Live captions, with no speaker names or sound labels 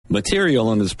Material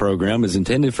on this program is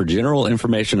intended for general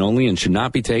information only and should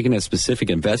not be taken as specific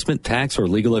investment, tax, or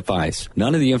legal advice.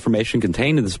 None of the information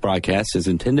contained in this broadcast is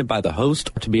intended by the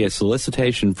host to be a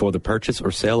solicitation for the purchase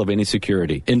or sale of any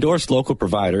security. Endorsed Local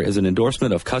Provider is an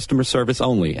endorsement of customer service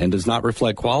only and does not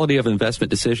reflect quality of investment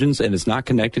decisions and is not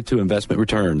connected to investment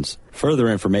returns. Further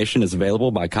information is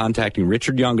available by contacting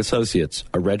Richard Young Associates,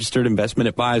 a registered investment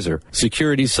advisor.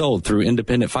 Securities sold through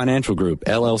Independent Financial Group,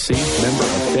 LLC, member of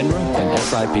FINRA and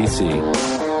SIPC.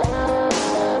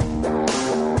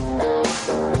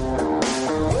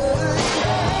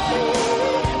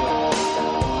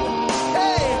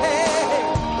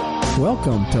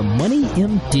 Welcome to Money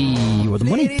MD, where the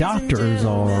money doctors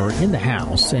are in the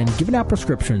house and giving out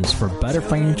prescriptions for better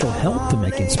financial health and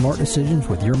making smart decisions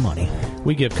with your money.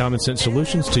 We give common sense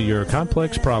solutions to your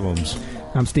complex problems.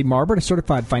 I'm Steve Marbert, a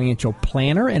certified financial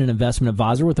planner and an investment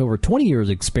advisor with over 20 years'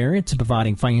 experience in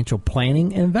providing financial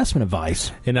planning and investment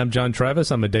advice. And I'm John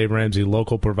Travis. I'm a Dave Ramsey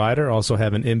local provider. Also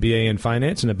have an MBA in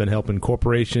finance and have been helping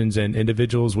corporations and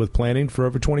individuals with planning for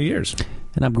over 20 years.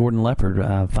 And I'm Gordon Leopard,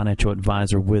 financial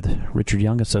advisor with Richard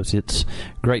Young Associates.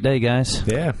 Great day, guys.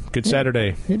 Yeah, good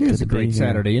Saturday. It is a great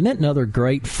Saturday. Isn't it another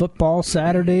great football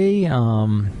Saturday?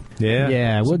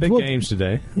 Yeah, some big games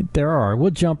today. There are.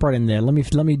 We'll jump right in there. Let me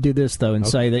do this, though, and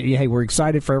say that, hey, we're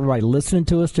excited for everybody listening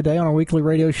to us today on our weekly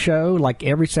radio show, like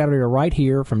every Saturday right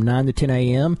here from 9 to 10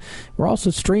 a.m. We're also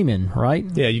streaming, right?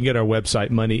 Yeah, you can get our website,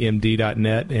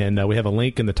 moneymd.net, and we have a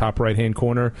link in the top right-hand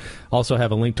corner. Also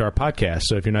have a link to our podcast,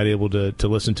 so if you're not able to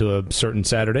listen to a certain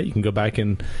Saturday, you can go back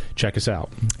and check us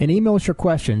out. And email us your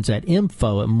questions at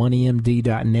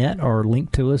info@moneymd.net or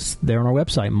link to us there on our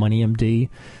website,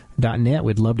 moneymd.net.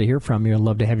 We'd love to hear from you and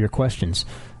love to have your questions.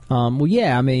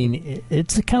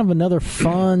 It's kind of another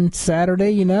fun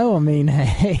Saturday,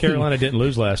 hey. Carolina didn't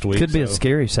lose last week. Could be a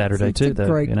scary Saturday, too, though.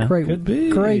 Great Could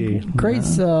be. Great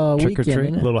trick or weekend.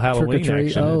 treat. Little Halloween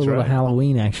action. Oh, a little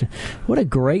Halloween action. What a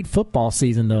great football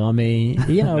season, though.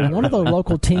 One of the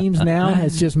local teams now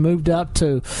has just moved up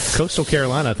to Coastal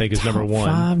Carolina, I think, is number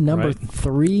one. Number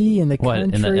 3 in the country.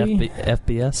 In the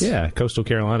FBS? Yeah, Coastal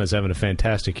Carolina's having a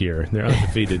fantastic year. They're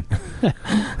undefeated.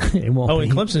 And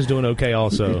Clemson's doing okay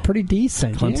also. Pretty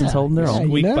decent. Clemson's holding their own.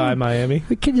 Squeak by Miami.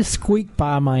 We could just squeak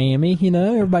by Miami.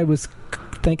 Everybody was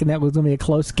thinking that was going to be a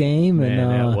close game. Man,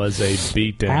 and that was a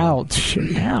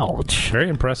beatdown. Ouch. Very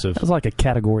impressive. That was like a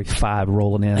Category 5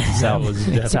 rolling in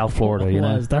South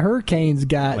Florida. The Hurricanes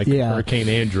got, Hurricane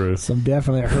Andrew. Some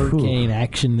definite hurricane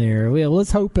action there. Well,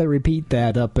 let's hope they repeat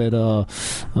that up at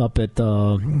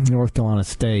North Carolina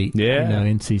State. Yeah.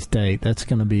 NC State. That's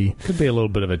going to be... Could be a little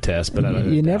bit of a test, but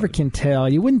you never can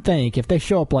tell. You wouldn't think. If they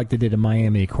show up like they did in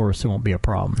Miami, of course, it won't be a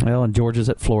problem. Well, and Georgia's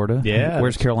at Florida. Yeah.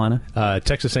 Where's Carolina?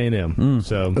 Texas A&M.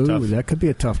 So tough. That could be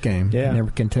a tough game. Yeah. You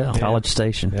never can tell. College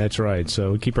Station. That's right.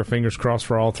 So we keep our fingers crossed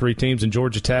for all three teams. And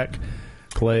Georgia Tech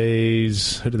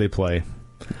plays... Who do they play?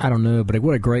 I don't know, but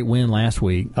what a great win last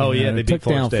week. They took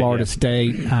down Florida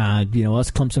State.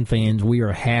 Us Clemson fans, we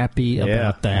are happy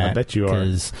about that. I bet you are.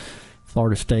 Because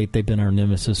Florida State, they've been our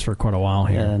nemesis for quite a while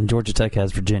here. And Georgia Tech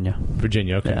has Virginia.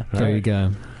 Okay. Yeah. There you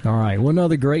go. All right. Well,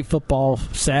 another great football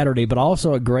Saturday, but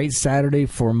also a great Saturday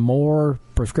for more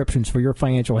prescriptions for your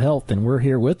financial health, and we're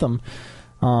here with them.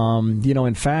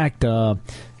 In fact,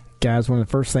 guys, one of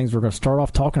the first things we're going to start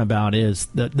off talking about is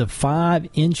the 5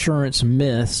 insurance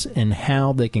myths and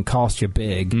how they can cost you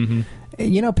big.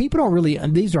 Mm-hmm. People don't really,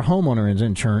 these are homeowners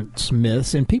insurance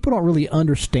myths, and people don't really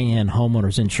understand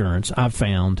homeowners insurance, I've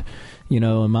found.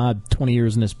 In my 20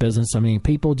 years in this business,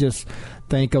 people just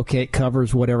think, okay, it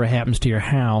covers whatever happens to your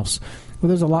house. Well,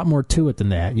 there's a lot more to it than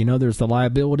that. There's the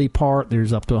liability part.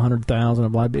 There's up to $100,000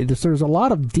 of liability. There's a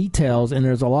lot of details, and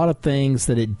there's a lot of things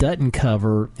that it doesn't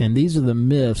cover, and these are the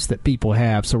myths that people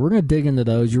have. So we're going to dig into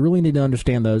those. You really need to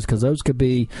understand those because those could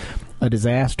be a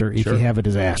disaster if you have a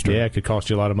disaster. Yeah, it could cost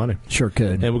you a lot of money. Sure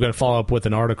could. And we're going to follow up with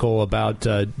an article about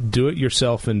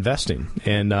do-it-yourself investing.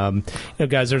 And,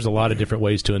 guys, there's a lot of different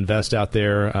ways to invest out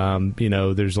there.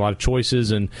 There's a lot of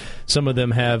choices, and some of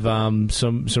them have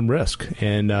some risk.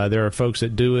 And there are folks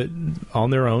that do it on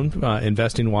their own,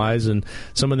 investing-wise, and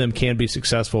some of them can be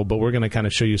successful, but we're going to kind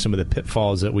of show you some of the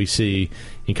pitfalls that we see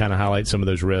and kind of highlight some of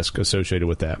those risks associated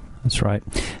with that. That's right.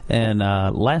 And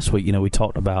last week, we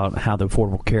talked about how the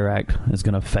Affordable Care Act is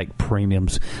going to affect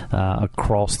premiums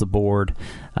across the board,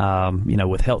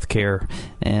 with health care.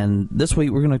 And this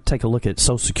week, we're going to take a look at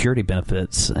Social Security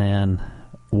benefits and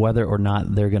whether or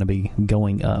not they're going to be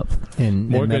going up.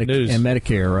 And good news. And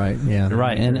Medicare, right? Yeah.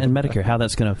 Right, and Medicare, how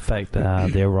that's going to affect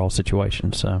the overall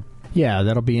situation. So. Yeah,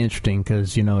 that'll be interesting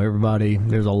because, everybody,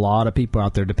 there's a lot of people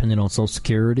out there depending on Social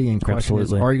Security, and question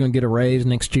is, are you going to get a raise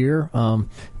next year?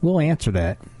 We'll answer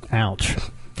that. Ouch.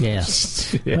 Yeah.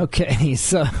 Yeah. Okay,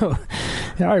 so, all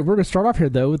right, we're going to start off here,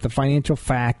 though, with the financial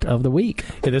fact of the week.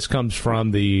 Yeah, this comes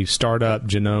from the Startup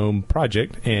Genome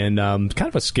Project, and kind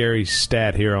of a scary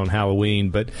stat here on Halloween,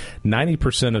 but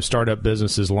 90% of startup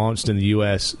businesses launched in the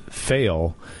U.S.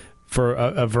 fail for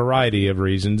a variety of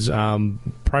reasons,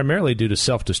 primarily due to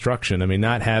self-destruction. I mean,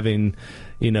 not having,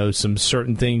 some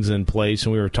certain things in place,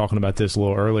 and we were talking about this a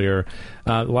little earlier.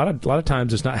 A lot of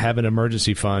times it's not having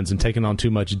emergency funds and taking on too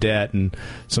much debt, and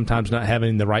sometimes not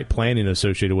having the right planning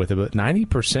associated with it. But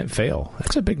 90% fail.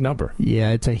 That's a big number. Yeah,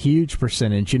 it's a huge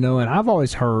percentage, and I've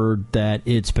always heard that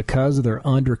it's because they're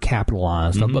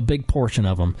undercapitalized, a big portion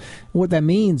of them. What that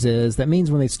means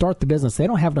when they start the business, they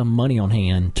don't have enough money on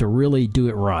hand to really do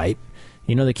it right.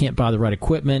 They can't buy the right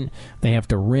equipment. They have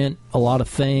to rent a lot of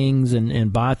things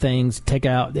and buy things,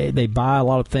 they buy a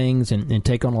lot of things and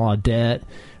take on a lot of debt.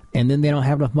 And then they don't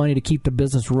have enough money to keep the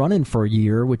business running for a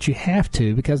year, which you have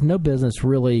to, because no business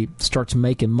really starts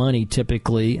making money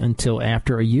typically until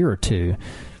after a year or two.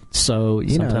 So,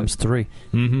 sometimes 3.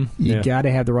 You got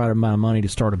to have the right amount of money to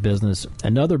start a business.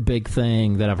 Another big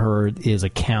thing that I've heard is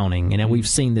accounting. And we've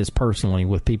seen this personally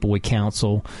with people we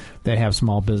counsel that have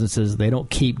small businesses. They don't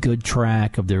keep good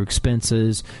track of their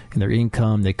expenses and their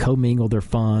income. They commingle their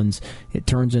funds. It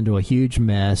turns into a huge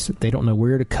mess. They don't know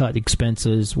where to cut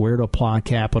expenses, where to apply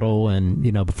capital, and,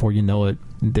 before you know it,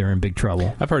 they're in big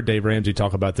trouble. I've heard Dave Ramsey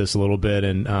talk about this a little bit,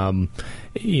 and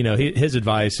his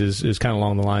advice is kind of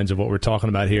along the lines of what we're talking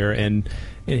about here. And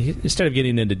instead of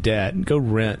getting into debt, go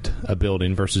rent a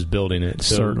building versus building it.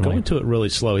 So Certainly. Go into it really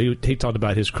slow. He talked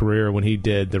about his career when he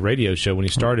did the radio show when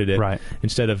he started it. Right.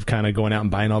 Instead of kind of going out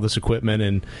and buying all this equipment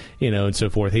and and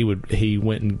so forth, he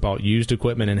went and bought used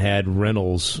equipment and had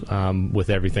rentals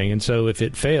with everything. And so if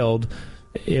it failed,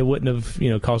 it wouldn't have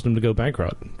caused him to go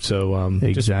bankrupt. So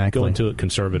just go into it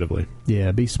conservatively.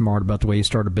 Yeah, be smart about the way you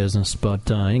start a business, but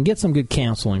and get some good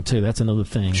counseling too. That's another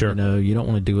thing. Sure. You don't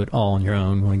want to do it all on your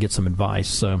own. You want to get some advice.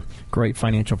 So great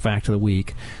financial fact of the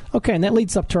week. Okay, and that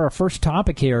leads up to our first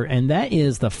topic here, and that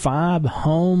is the 5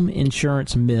 home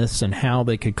insurance myths and how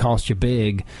they could cost you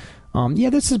big.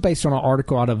 This is based on an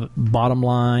article out of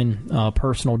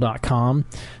bottomlinepersonal.com.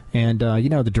 And,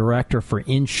 the director for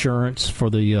insurance for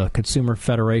the Consumer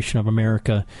Federation of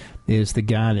America is the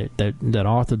guy that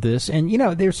authored this. And,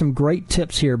 there's some great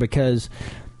tips here because,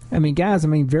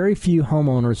 very few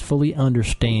homeowners fully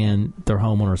understand their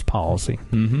homeowner's policy.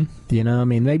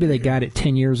 Mm-hmm. Maybe they got it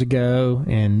 10 years ago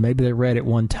and maybe they read it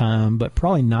one time, but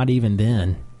probably not even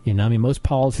then. Most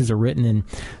policies are written in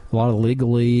a lot of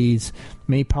legalese.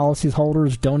 Many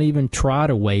policyholders don't even try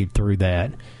to wade through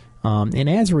that. And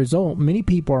as a result, many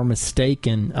people are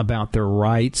mistaken about their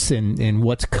rights and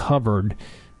what's covered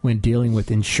when dealing with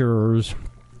insurers.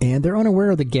 And they're unaware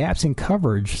of the gaps in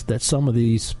coverage that some of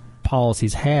these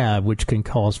policies have, which can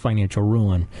cause financial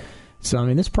ruin. So,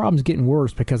 this problem is getting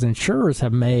worse because insurers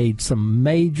have made some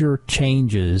major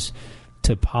changes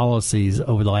to policies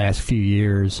over the last few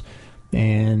years.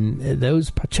 And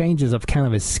those changes have kind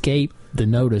of escaped the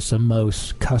notice of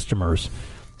most customers.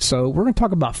 So we're going to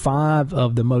talk about 5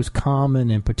 of the most common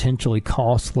and potentially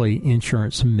costly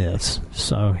insurance myths.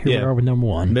 So here we are with number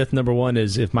 1. Myth number 1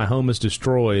 is if my home is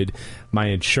destroyed, my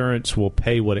insurance will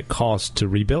pay what it costs to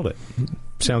rebuild it.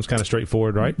 Sounds kind of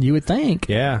straightforward, right? You would think.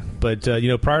 Yeah, but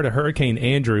prior to Hurricane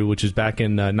Andrew, which is back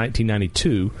in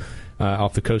 1992,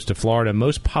 off the coast of Florida,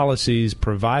 most policies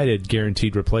provided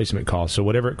guaranteed replacement costs. So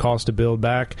whatever it costs to build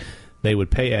back, they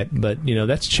would pay it. But,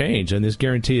 that's changed, and this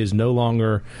guarantee is no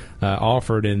longer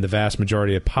offered in the vast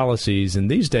majority of policies.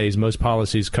 And these days, most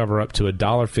policies cover up to a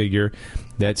dollar figure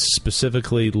that's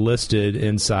specifically listed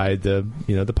inside the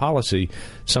policy.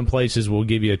 Some places will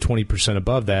give you a 20%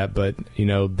 above that, but,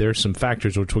 there's some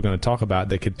factors which we're going to talk about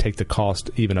that could take the cost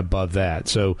even above that.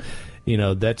 So,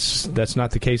 that's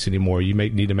not the case anymore. You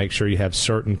need to make sure you have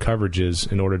certain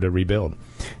coverages in order to rebuild.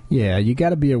 Yeah, you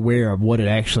got to be aware of what it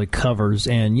actually covers.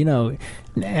 And,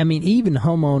 even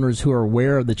homeowners who are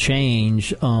aware of the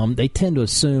change, they tend to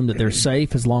assume that they're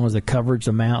safe as long as the coverage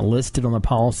amount listed on the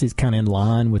policy is kind of in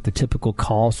line with the typical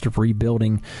cost of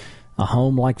rebuilding a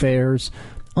home like theirs.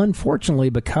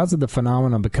 Unfortunately, because of the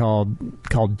phenomenon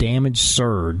called damage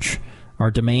surge, or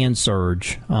demand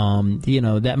surge,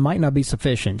 that might not be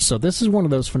sufficient. So this is one of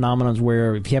those phenomena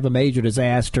where if you have a major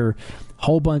disaster, a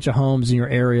whole bunch of homes in your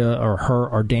area are hurt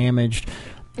or damaged,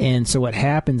 and so what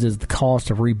happens is the cost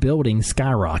of rebuilding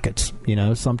skyrockets,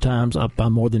 sometimes up by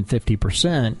more than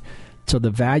 50%. So the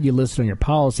value listed on your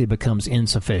policy becomes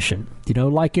insufficient.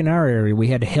 Like in our area, we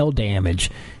had hail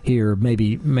damage here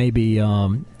maybe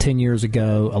 10 years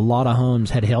ago. A lot of homes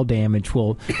had hail damage.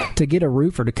 Well, to get a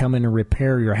roofer to come in and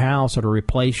repair your house or to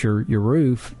replace your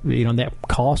roof, that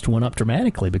cost went up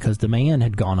dramatically because demand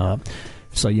had gone up.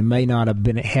 So you may not have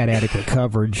had adequate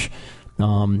coverage,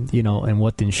 and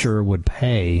what the insurer would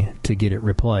pay to get it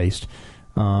replaced.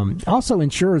 Also,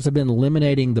 insurers have been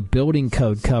eliminating the building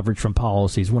code coverage from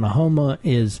policies. When a home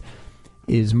is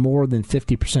more than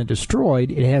 50%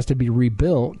 destroyed, it has to be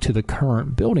rebuilt to the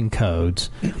current building codes.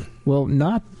 Well,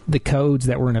 not the codes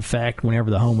that were in effect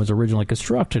whenever the home was originally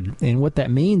constructed. And what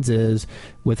that means is,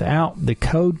 without the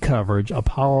code coverage, a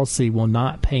policy will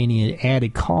not pay any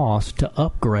added cost to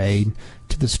upgrade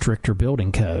to the stricter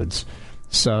building codes.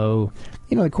 So,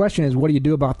 the question is, what do you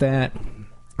do about that?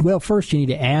 Well, first you need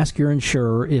to ask your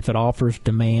insurer if it offers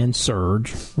demand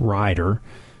surge rider,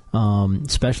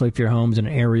 especially if your home's in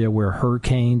an area where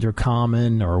hurricanes are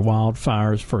common or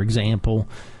wildfires, for example,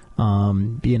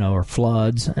 or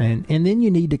floods. And then you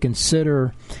need to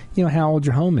consider, how old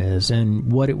your home is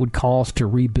and what it would cost to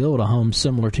rebuild a home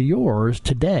similar to yours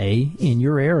today in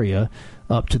your area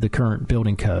up to the current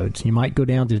building codes. You might go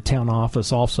down to the town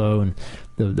office also and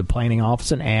the planning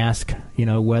office and ask,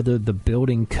 whether the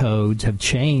building codes have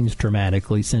changed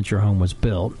dramatically since your home was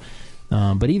built.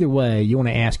 But either way, you want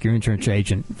to ask your insurance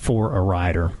agent for a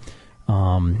rider,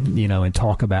 and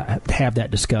have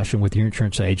that discussion with your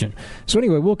insurance agent. So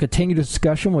anyway, we'll continue the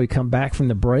discussion when we come back from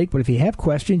the break. But if you have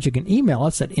questions, you can email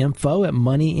us at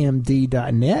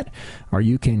info@moneymd.net, or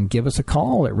you can give us a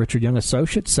call at Richard Young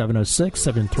Associates,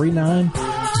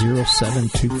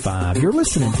 706-739-0725. You're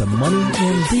listening to Money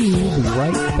MD. We'll be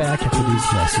right back after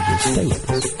these messages. Stay with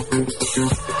us.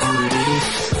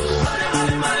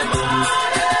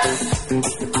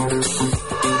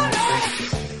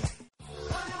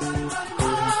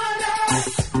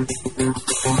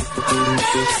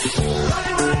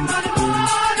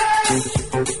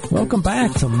 Welcome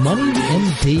back to Money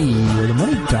MD, where the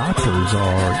money doctors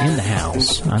are in the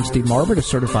house. I'm Steve Marbert, a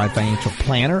certified financial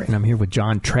planner, and I'm here with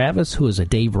John Travis, who is a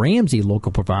Dave Ramsey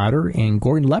local provider, and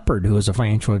Gordon Leopard, who is a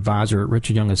financial advisor at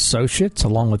Richard Young Associates,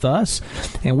 along with us.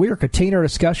 And we are continuing our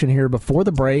discussion here before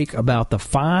the break about the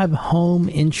 5 home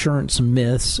insurance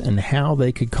myths and how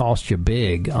they could cost you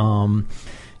big.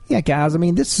 Yeah, guys,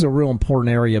 this is a real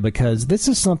important area because this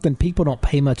is something people don't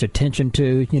pay much attention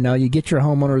to. You get your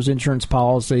homeowner's insurance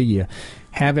policy, you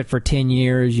have it for 10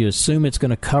 years, you assume it's going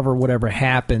to cover whatever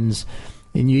happens,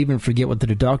 and you even forget what the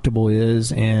deductible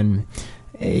is. And,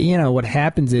 what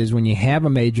happens is when you have a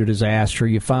major disaster,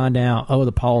 you find out,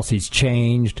 the policy's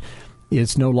changed.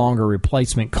 It's no longer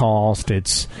replacement cost.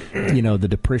 It's, the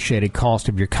depreciated cost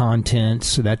of your contents.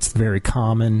 So that's very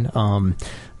common.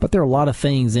 But there are a lot of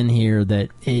things in here that,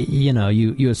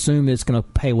 you assume it's going to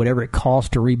pay whatever it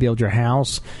costs to rebuild your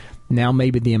house. Now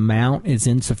maybe the amount is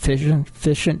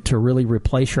insufficient to really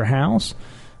replace your house.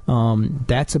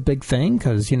 That's a big thing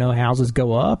because, houses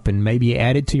go up and maybe you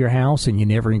added to your house and you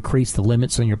never increase the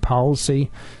limits on your policy.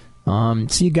 So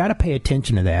you got to pay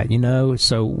attention to that,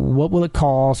 So what will it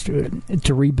cost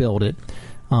to rebuild it?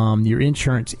 Your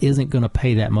insurance isn't going to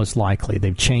pay that most likely.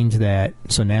 They've changed that,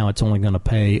 so now it's only going to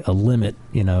pay a limit,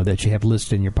 that you have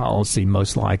listed in your policy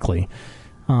most likely.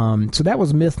 So that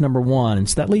was myth number 1. And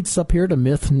so that leads us up here to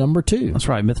myth number 2. That's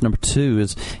right. Myth number 2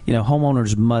 is,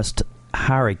 homeowners must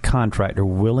hire a contractor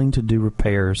willing to do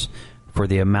repairs for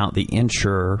the amount the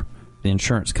insurer, the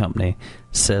insurance company,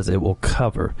 says it will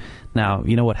cover. Now,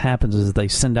 what happens is they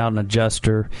send out an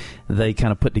adjuster, they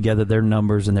kind of put together their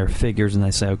numbers and their figures, and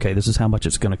they say, okay, this is how much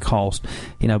it's going to cost.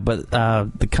 But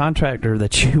the contractor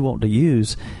that you want to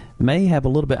use may have a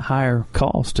little bit higher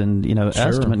cost and, Sure.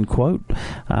 estimate and quote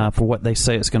for what they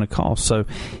say it's going to cost. So,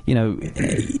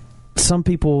 some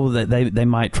people that they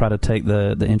might try to take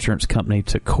the insurance company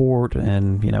to court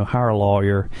and hire a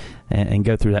lawyer and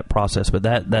go through that process, but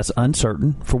that's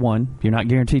uncertain. For one, you're not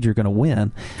guaranteed you're going to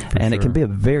win, and it can be a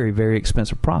very, very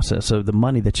expensive process. So the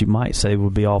money that you might save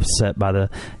would be offset by the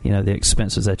the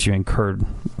expenses that you incurred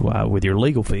with your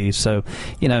legal fees. So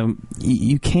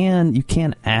you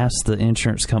can ask the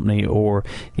insurance company or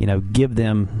give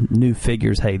them new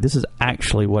figures. Hey, this is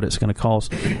actually what it's going to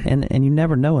cost, and you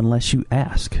never know unless you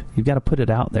ask. You've got to put it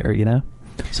out there.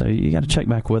 So you got to check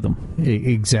back with them.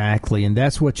 Exactly, and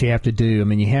that's what you have to do. I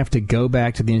mean, you have to go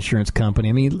back to the insurance company.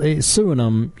 I mean, suing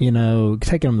them,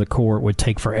 taking them to court would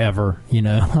take forever.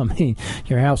 I mean,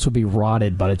 your house would be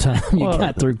rotted by the time you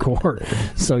got through court.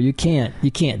 So you can't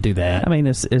do that. I mean,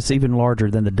 it's even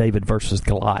larger than the David versus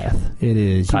Goliath. It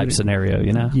is type scenario.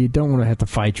 You don't want to have to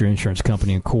fight your insurance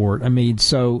company in court. I mean,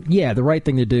 so yeah, the right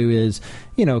thing to do is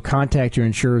contact your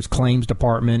insurance claims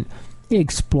department.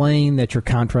 Explain that your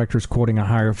contractor is quoting a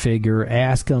higher figure.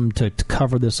 Ask them to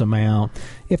cover this amount.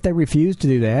 If they refuse to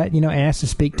do that, ask to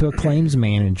speak to a claims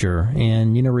manager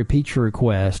and, repeat your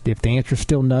request. If the answer is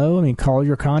still no, call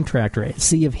your contractor.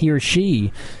 See if he or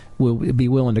she will be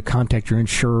willing to contact your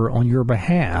insurer on your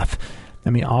behalf.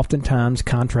 Oftentimes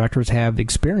contractors have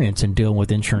experience in dealing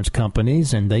with insurance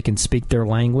companies, and they can speak their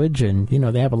language, and,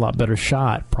 they have a lot better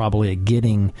shot probably at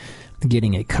getting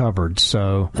it covered.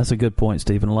 So that's a good point,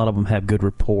 Stephen. A lot of them have good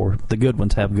rapport. The good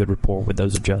ones have good rapport with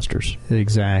those adjusters.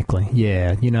 Exactly.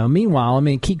 Yeah. Meanwhile,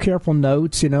 keep careful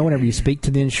notes, whenever you speak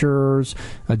to the insurers,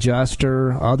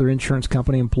 adjuster, other insurance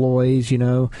company employees,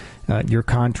 your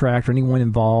contractor, anyone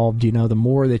involved, the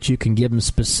more that you can give them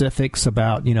specifics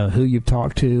about, who you've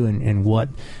talked to and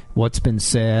what's been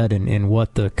said and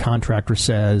what the contractor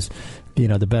says,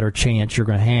 the better chance you're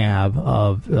going to have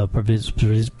of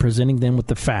presenting them with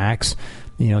the facts,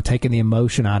 taking the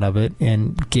emotion out of it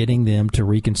and getting them to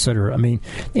reconsider.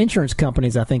 Insurance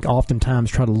companies, I think,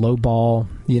 oftentimes try to lowball,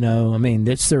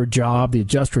 it's their job. The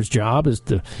adjuster's job is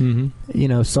to,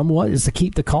 somewhat is to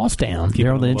keep the cost down.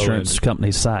 They're on the insurance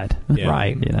company's side. Yeah.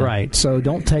 Right, right. So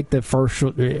don't take the first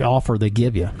offer they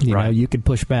give you. You could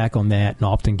push back on that and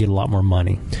often get a lot more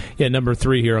money. Yeah, number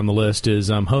 3 here on the list is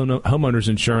homeowners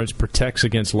insurance protects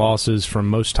against losses from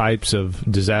most types of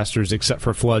disasters except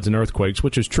for floods and earthquakes,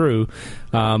 which is true.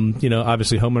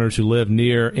 Obviously homeowners who live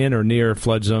in or near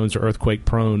flood zones or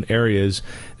earthquake-prone areas,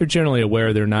 they're generally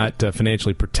aware they're not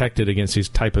financially protected against these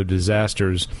type of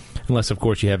disasters, unless, of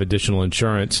course, you have additional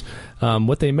insurance.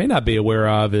 What they may not be aware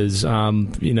of is,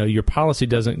 your policy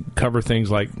doesn't cover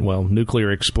things like,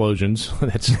 nuclear explosions.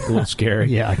 That's a little scary.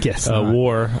 Yeah, I guess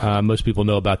war. Most people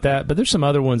know about that. But there's some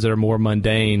other ones that are more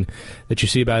mundane that you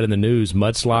see about in the news.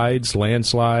 Mudslides,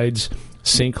 landslides,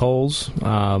 sinkholes,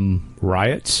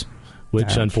 riots,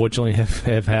 which unfortunately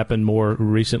have happened more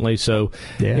recently. So,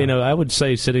 I would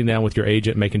say sitting down with your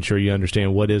agent, making sure you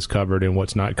understand what is covered and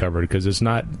what's not covered, because it's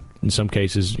not, in some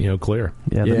cases, clear.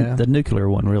 Yeah, the nuclear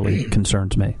one really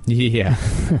concerns me. Yeah.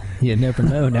 You never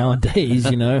know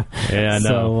nowadays, Yeah, I know.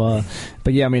 So,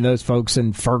 but yeah, those folks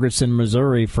in Ferguson,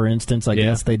 Missouri, for instance, I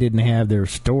guess they didn't have their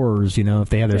stores, if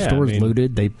they had their stores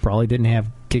looted, they probably didn't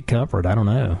get covered. I don't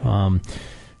know.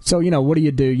 So, what do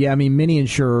you do? Yeah, many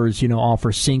insurers,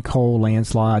 offer sinkhole,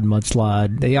 landslide,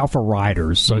 mudslide. They offer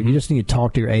riders. So you just need to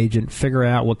talk to your agent, figure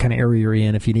out what kind of area you're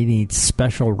in, if you need any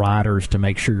special riders to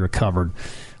make sure you're covered.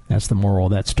 That's the moral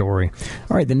of that story.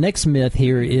 All right, the next myth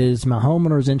here is my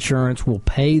homeowner's insurance will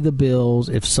pay the bills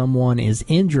if someone is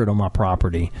injured on my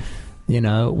property. A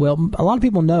lot of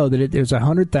people know that there's a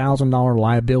 $100,000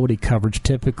 liability coverage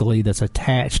typically that's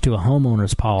attached to a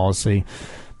homeowner's policy.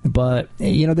 But,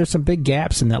 there's some big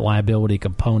gaps in that liability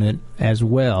component as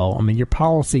well. Your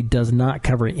policy does not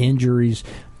cover injuries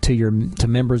to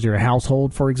members of your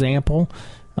household, for example.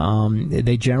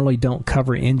 They generally don't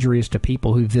cover injuries to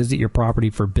people who visit your property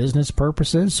for business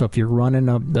purposes. So if you're running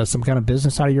some kind of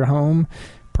business out of your home,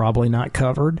 probably not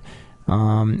covered.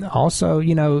 Also,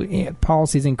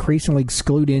 policies increasingly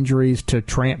exclude injuries for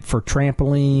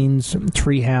trampolines,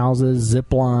 tree houses,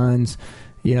 zip lines.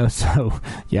 So,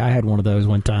 I had one of those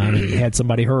one time and had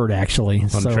somebody hurt, actually. On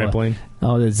the trampoline?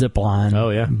 The zip line.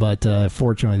 Oh, yeah. But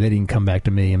fortunately, they didn't come back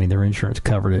to me. Their insurance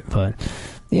covered it. But,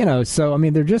 so,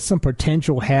 there are just some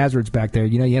potential hazards back there.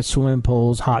 You have swimming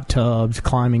pools, hot tubs,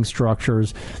 climbing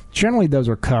structures. Generally, those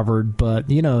are covered. But,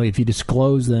 if you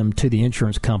disclose them to the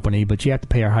insurance company, but you have to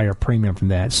pay a higher premium from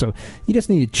that. So, you just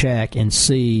need to check and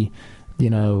see,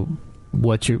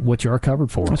 what you are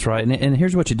covered for. That's right. And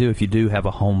here's what you do if you do have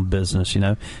a home business.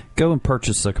 Go and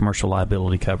purchase a commercial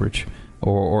liability coverage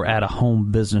or add a home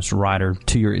business rider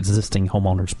to your existing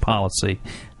homeowner's policy.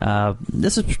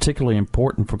 This is particularly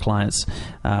important for clients,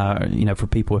 for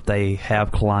people if they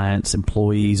have clients,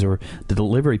 employees, or the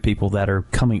delivery people that are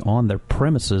coming on their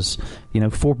premises,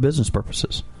 for business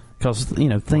purposes. Because,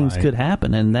 things could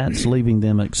happen, and that's leaving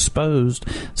them exposed.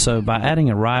 So by adding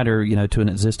a rider, to an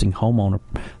existing homeowner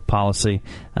policy,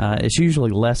 it's usually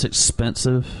less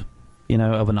expensive,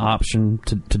 of an option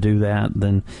to do that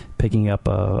than picking up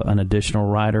an additional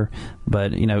rider.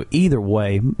 But, either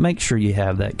way, make sure you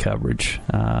have that coverage.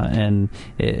 And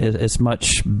it's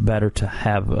much better to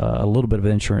have a little bit of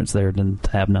insurance there than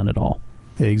to have none at all.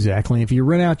 Exactly. If you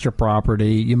rent out your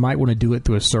property, you might want to do it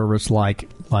through a service like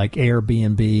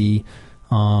Airbnb.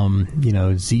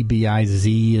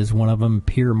 ZBIZ is one of them.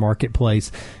 Peer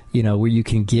Marketplace. Where you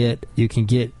can get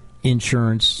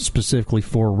insurance specifically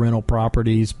for rental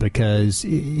properties, because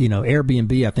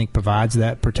Airbnb I think provides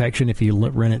that protection if you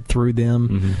rent it through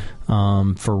them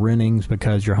for rentings,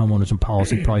 because your homeowners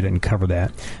policy probably doesn't cover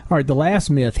that. All right, the last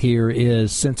myth here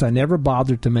is, since I never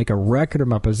bothered to make a record of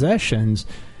my possessions,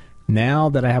 now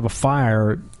that I have a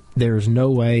fire, there's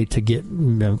no way to get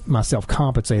myself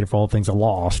compensated for all the things I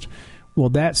lost. Well,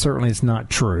 that certainly is not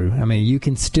true. I mean, you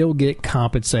can still get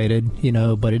compensated,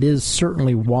 but it is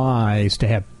certainly wise to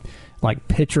have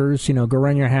pictures, go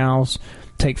around your house,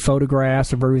 take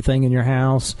photographs of everything in your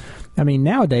house. I mean,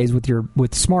 nowadays with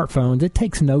smartphones, it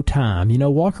takes no time.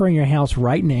 Walk around your house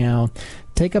right now,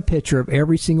 take a picture of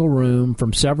every single room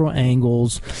from several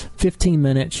angles, 15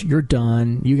 minutes, you're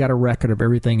done. You got a record of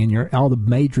everything all the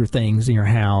major things in your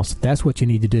house. That's what you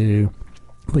need to do.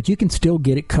 But you can still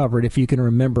get it covered if you can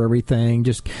remember everything.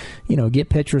 Just, get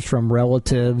pictures from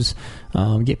relatives,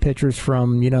 get pictures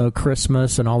from,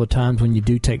 Christmas and all the times when you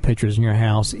do take pictures in your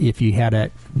house if you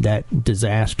had that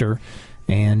disaster.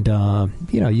 And,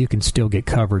 you can still get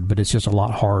covered, but it's just a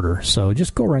lot harder. So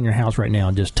just go around your house right now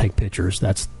and just take pictures.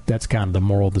 That's kind of the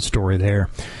moral of the story there.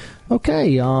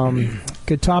 Okay,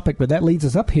 good topic, but that leads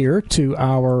us up here to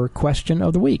our question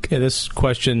of the week. Yeah, this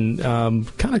question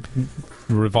kind of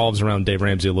revolves around Dave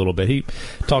Ramsey a little bit. He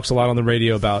talks a lot on the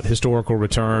radio about historical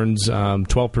returns.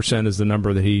 12% is the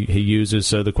number that he uses.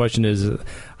 So the question is,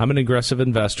 I'm an aggressive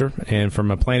investor, and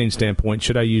from a planning standpoint,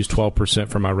 should I use 12%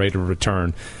 for my rate of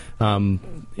return?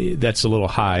 That's a little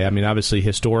high. I mean, obviously,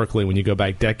 historically, when you go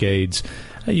back decades,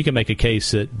 you can make a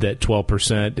case that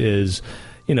 12% is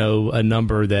a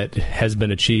number that has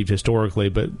been achieved historically,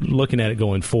 but looking at it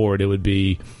going forward, it would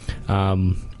be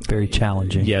very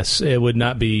challenging. Yes, it would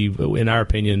not be, in our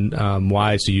opinion,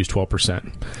 wise to use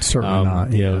 12%. Certainly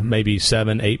not. Yeah. Maybe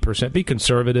 7-8%. Be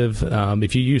conservative.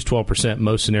 If you use 12%,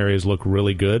 most scenarios look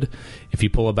really good. If you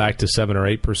pull it back to 7 or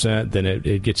 8%, then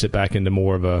it gets it back into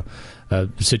more of a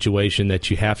situation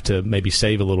that you have to maybe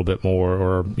save a little bit more,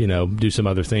 or do some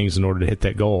other things in order to hit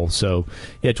that goal. So,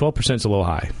 12% is a little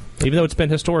high, even though it's been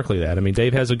historically that. I mean,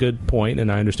 Dave has a good point, and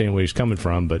I understand where he's coming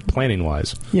from, but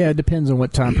planning-wise. Yeah, it depends on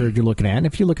what time period you're looking at. And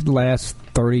if you look at the last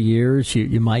 30 years,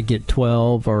 you might get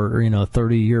 12, or a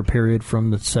 30-year period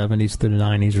from the 70s to the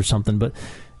 90s or something. But,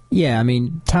 yeah, I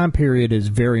mean, time period is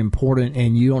very important,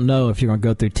 and you don't know if you're going to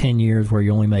go through 10 years where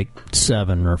you only make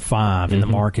 7 or 5 in the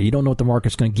market. You don't know what the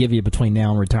market's going to give you between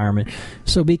now and retirement.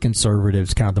 So be conservative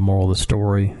is kind of the moral of the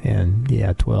story. And,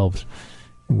 12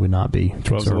 would not be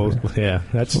conservative.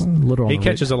 That's he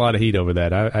catches a lot of heat over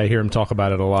that. I hear him talk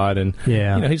about it a lot, and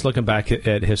he's looking back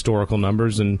at historical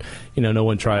numbers, and we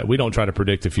don't try to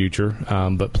predict the future,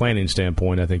 but planning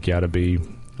standpoint, I think you ought to be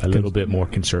a little bit more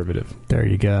conservative. There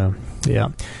you go. Yeah.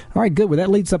 All right, good. Well, that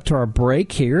leads up to our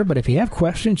break here. But if you have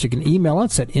questions, you can email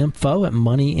us at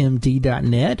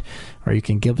info@moneymd.net, or you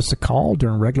can give us a call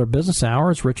during regular business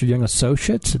hours. Richard Young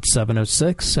Associates at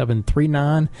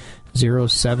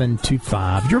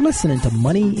 706-739-0725. You're listening to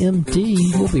Money MD.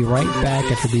 We'll be right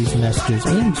back after these messages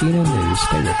and Gina News.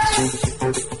 Stay with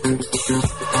us.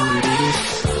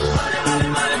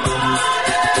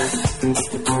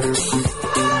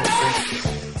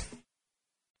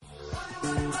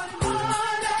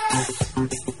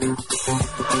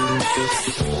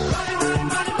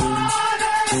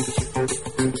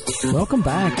 Welcome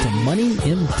back to Money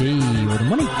MD, where the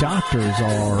money doctors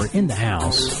are in the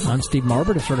house. I'm Steve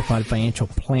Marbert, a certified financial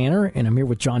planner, and I'm here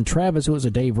with John Travis, who is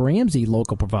a Dave Ramsey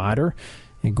local provider,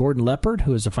 and Gordon Leopard,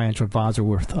 who is a financial advisor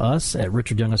with us at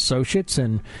Richard Young Associates.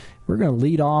 And we're going to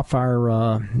lead off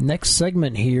our next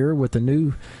segment here with a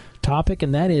new topic,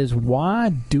 and that is why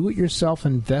do-it-yourself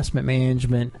investment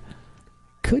management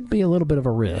could be a little bit of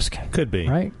a risk. Could be.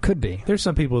 Right? Could be. There's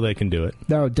some people that can do it.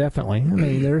 No, definitely. I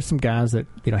mean, there's some guys that,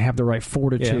 have the right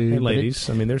fortitude. Yeah, and ladies.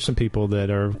 There's some people that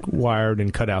are wired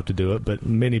and cut out to do it, but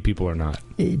many people are not.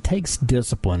 It takes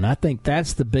discipline. I think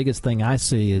that's the biggest thing I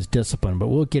see is discipline, but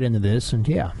we'll get into this, and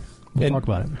we'll talk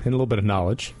about it. And a little bit of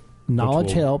knowledge.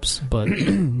 Knowledge helps, but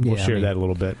we'll share that a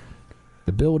little bit.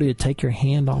 The ability to take your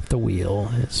hand off the wheel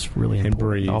is really important. And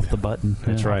breathe. Off the button.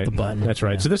 That's right. Off the button. That's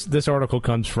right. Yeah. So this article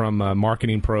comes from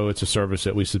Marketing Pro. It's a service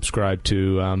that we subscribe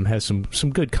to. Has some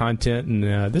good content,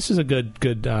 and this is a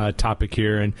good topic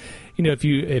here. And if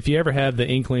you ever have the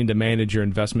inkling to manage your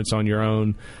investments on your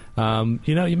own,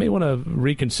 you may want to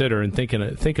reconsider and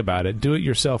think about it.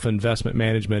 Do-it-yourself investment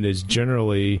management is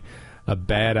generally a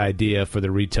bad idea for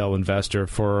the retail investor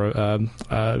for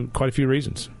quite a few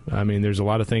reasons. I mean, there's a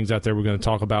lot of things out there we're going to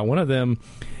talk about. One of them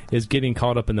is getting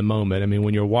caught up in the moment. I mean,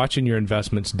 when you're watching your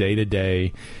investments day to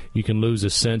day, you can lose a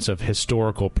sense of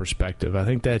historical perspective. I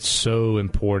think that's so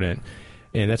important.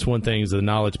 And that's one thing, is the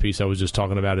knowledge piece I was just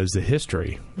talking about, is the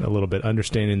history, a little bit,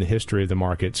 understanding the history of the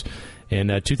markets.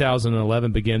 And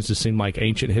 2011 begins to seem like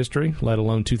ancient history, let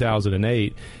alone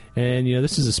 2008. And,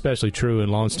 this is especially true in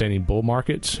long-standing bull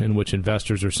markets, in which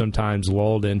investors are sometimes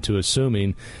lulled into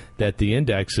assuming that the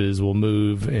indexes will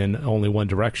move in only one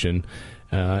direction.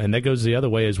 And that goes the other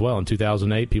way as well. In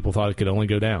 2008, people thought it could only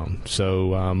go down.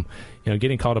 So,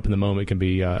 getting caught up in the moment can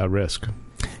be a risk.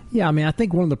 Yeah, I mean, I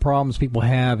think one of the problems people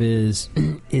have is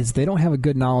they don't have a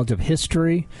good knowledge of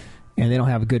history, and they don't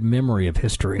have a good memory of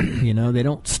history. They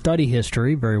don't study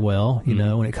history very well,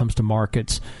 when it comes to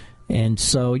markets. And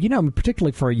so,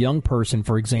 particularly for a young person,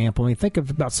 for example, I mean, think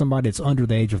about somebody that's under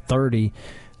the age of 30.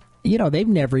 They've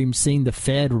never even seen the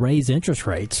Fed raise interest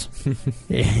rates.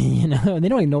 And they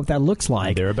don't even know what that looks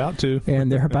like. They're about to.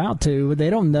 And they're about to. But they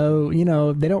don't know,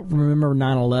 they don't remember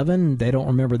 9/11. They don't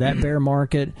remember that bear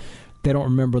market. They don't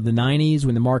remember the 90s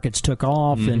when the markets took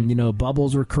off and,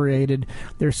 bubbles were created.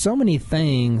 There's so many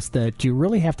things that you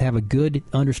really have to have a good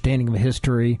understanding of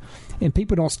history. And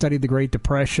people don't study the Great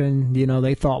Depression.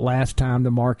 They thought last time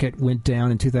the market went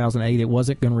down in 2008, it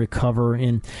wasn't going to recover.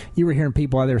 And you were hearing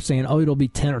people out there saying, it'll be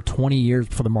 10 or 20 years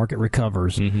before the market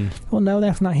recovers. Well, no,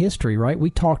 that's not history, right? We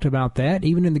talked about that.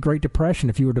 Even in the Great Depression,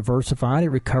 if you were diversified, it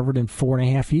recovered in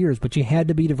 4.5 years. But you had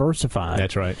to be diversified.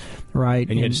 That's right. Right.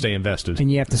 And you had to stay invested.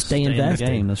 And you have to stay invested. In the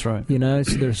game, that's right.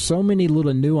 So there's so many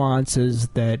little nuances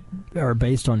that are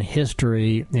based on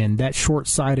history, and that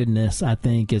short-sightedness, I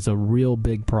think, is a real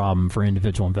big problem for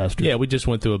individual investors. Yeah, we just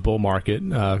went through a bull market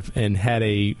and had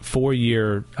a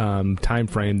 4-year time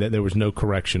frame that there was no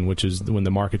correction, which is when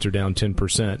the markets are down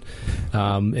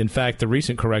 10%. In fact, the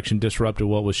recent correction disrupted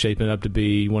what was shaping up to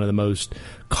be one of the most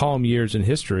calm years in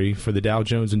history for the Dow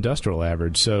Jones Industrial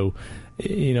Average. So,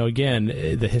 again,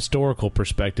 the historical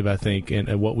perspective, I think,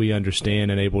 and what we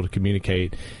understand and able to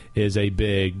communicate is a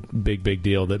big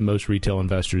deal that most retail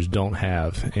investors don't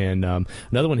have. And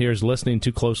another one here is listening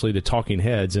too closely to talking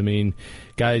heads. I mean,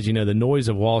 guys, the noise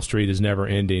of Wall Street is never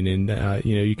ending. And,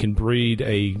 you can breed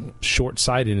a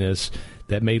short-sightedness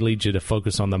that may lead you to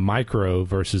focus on the micro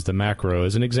versus the macro.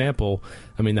 As an example,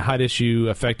 I mean, the hot issue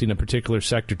affecting a particular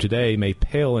sector today may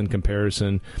pale in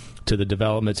comparison to the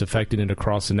developments affecting it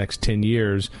across the next 10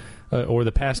 years or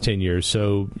the past 10 years.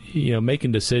 So,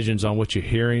 making decisions on what you're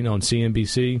hearing on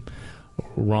CNBC,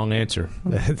 wrong answer.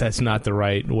 That's not the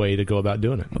right way to go about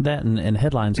doing it. That and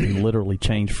headlines can literally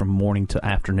change from morning to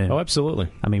afternoon. Oh, absolutely.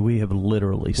 I mean, we have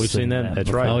literally seen that. That's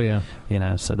before. right. Oh,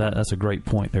 yeah. So that's a great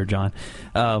point there, John.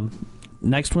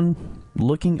 Next one,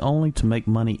 looking only to make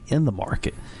money in the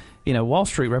market. Wall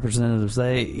Street representatives,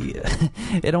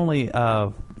 it only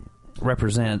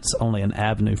represents only an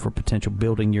avenue for potential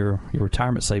building your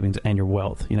retirement savings and your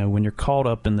wealth. When you're caught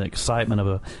up in the excitement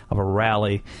of a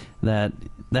rally, that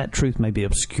truth may be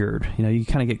obscured. You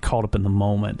kind of get caught up in the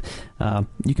moment.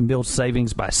 You can build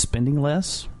savings by spending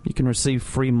less. You can receive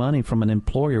free money from an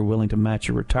employer willing to match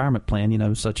your retirement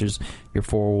plan, such as your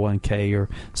 401k or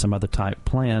some other type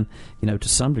plan, to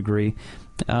some degree.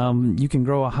 You can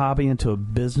grow a hobby into a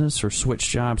business or switch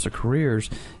jobs or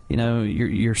careers.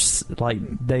 You're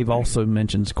like Dave also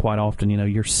mentions quite often,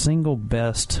 your single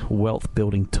best wealth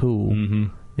building tool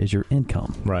is your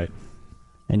income. Right.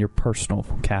 And your personal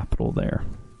capital there.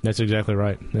 That's exactly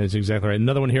right.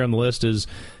 Another one here on the list is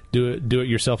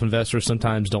do-it-yourself investors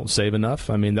sometimes don't save enough.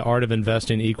 I mean, the art of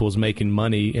investing equals making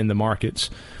money in the markets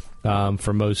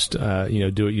for most,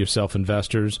 do-it-yourself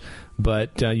investors.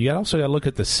 But you also got to look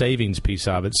at the savings piece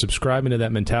of it. Subscribing to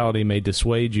that mentality may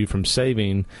dissuade you from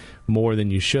saving more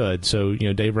than you should. So,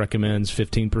 Dave recommends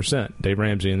 15%, Dave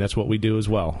Ramsey, and that's what we do as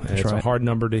well. And it's a hard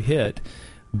number to hit,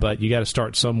 but you got to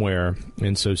start somewhere.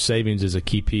 And so savings is a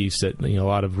key piece that a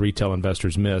lot of retail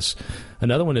investors miss.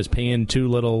 Another one is paying too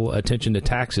little attention to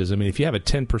taxes. I mean, if you have a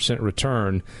 10%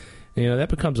 return, that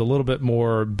becomes a little bit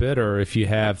more bitter if you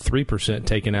have 3%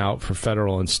 taken out for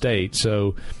federal and state.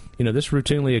 So, this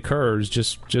routinely occurs.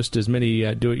 Just as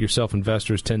many do-it-yourself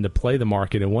investors tend to play the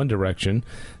market in one direction,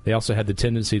 they also have the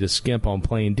tendency to skimp on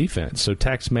playing defense. So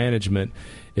tax management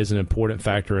is an important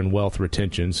factor in wealth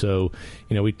retention. So,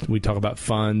 we talk about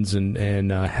funds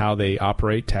and how they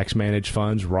operate, tax-managed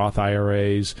funds, Roth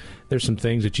IRAs. There's some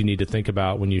things that you need to think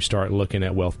about when you start looking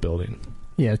at wealth building.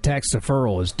 Yeah, tax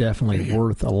deferral is definitely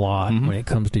worth a lot when it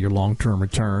comes to your long-term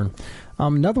return.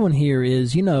 Another one here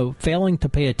is, failing to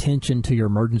pay attention to your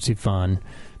emergency fund.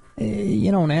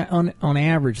 on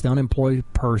average, the unemployed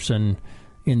person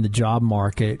in the job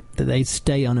market, they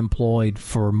stay unemployed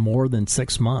for more than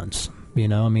 6 months.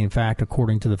 In fact,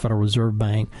 according to the Federal Reserve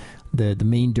Bank, the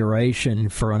mean duration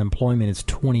for unemployment is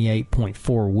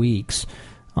 28.4 weeks.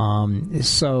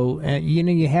 So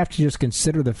you have to just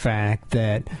consider the fact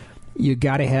that you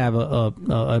got to have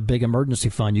a big emergency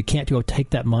fund. You can't go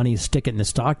take that money, stick it in the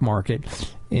stock market,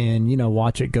 and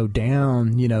watch it go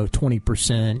down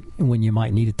 20% when you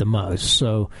might need it the most.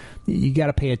 So you got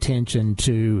to pay attention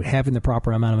to having the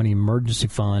proper amount of an emergency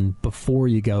fund before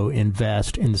you go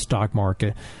invest in the stock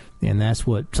market. And that's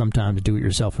what sometimes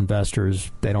do-it-yourself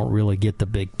investors, they don't really get the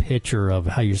big picture of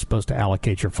how you're supposed to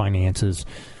allocate your finances.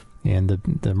 And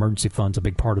the emergency fund's a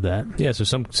big part of that. Yeah, so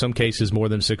some cases more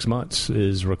than 6 months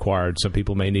is required. Some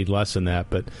people may need less than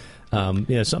that, but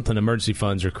emergency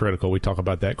funds are critical. We talk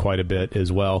about that quite a bit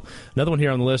as well. Another one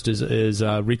here on the list is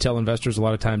retail investors a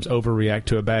lot of times overreact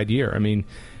to a bad year. I mean,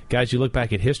 guys, you look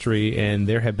back at history, and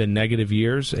there have been negative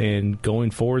years, and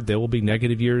going forward, there will be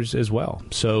negative years as well.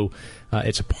 So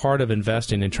it's a part of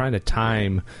investing, and trying to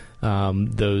time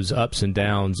those ups and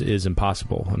downs is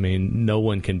impossible. I mean, no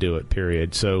one can do it,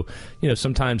 period. So,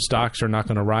 sometimes stocks are not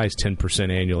going to rise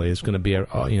 10% annually. It's going to be,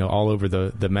 all over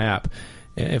the map.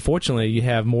 And fortunately, you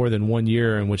have more than 1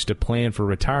 year in which to plan for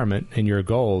retirement and your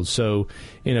goals. So,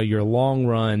 your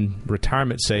long-run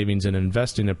retirement savings and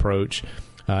investing approach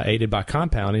aided by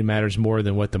compounding matters more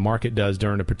than what the market does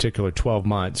during a particular 12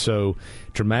 months. So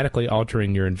dramatically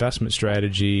altering your investment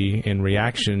strategy in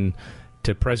reaction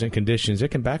to present conditions, it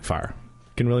can backfire.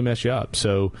 It can really mess you up.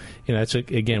 So,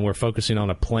 again, we're focusing on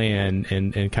a plan,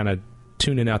 and kind of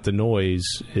tuning out the noise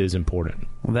is important.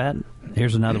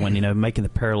 Here's another one, making the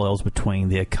parallels between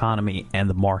the economy and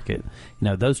the market.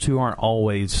 Those two aren't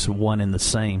always one and the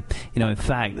same. In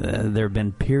fact, there have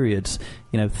been periods,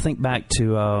 think back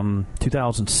to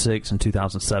 2006 and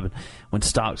 2007 when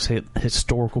stocks hit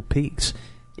historical peaks,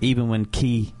 even when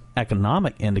key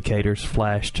economic indicators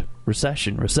flashed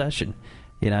recession.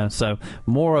 So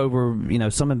moreover,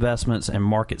 some investments and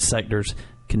market sectors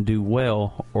can do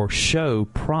well or show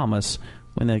promise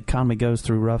when the economy goes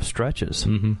through rough stretches.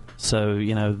 Mm-hmm. So,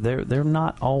 they're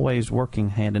not always working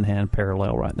hand in hand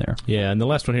parallel right there. Yeah, and the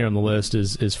last one here on the list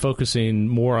is focusing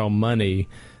more on money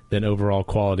than overall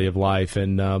quality of life.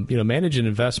 And, managing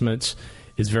investments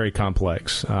is very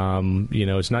complex.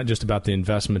 It's not just about the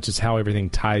investments, it's how everything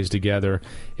ties together.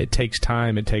 It takes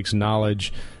time, it takes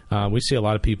knowledge. We see a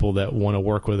lot of people that want to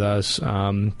work with us,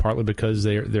 partly because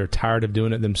they're tired of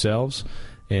doing it themselves,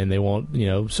 and they want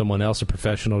someone else, a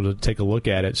professional, to take a look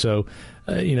at it. So,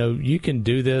 you can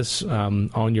do this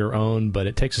on your own, but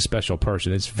it takes a special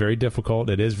person. It's very difficult.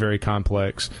 It is very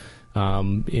complex.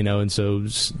 And so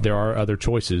there are other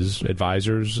choices,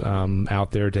 advisors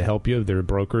out there to help you. There are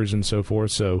brokers and so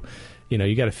forth. So,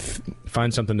 you got to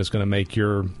find something that's going to make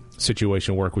your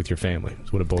situation work with your family.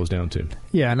 That's what it boils down to.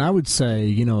 Yeah, and I would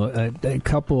say, a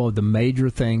couple of the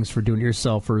major things for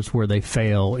do-it-yourselfers where they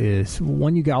fail is,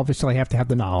 one, you obviously have to have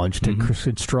the knowledge to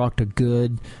construct a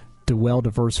good,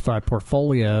 well-diversified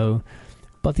portfolio.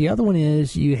 But the other one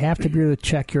is you have to be able to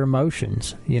check your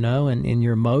emotions, and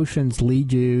your emotions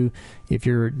lead you, if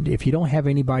you don't have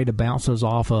anybody to bounce those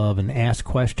off of and ask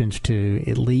questions to,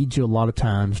 it leads you a lot of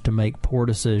times to make poor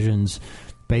decisions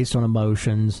based on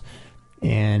emotions.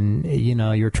 And,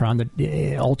 you're trying to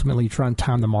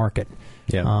time the market.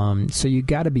 Yeah. So you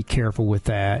got to be careful with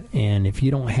that. And if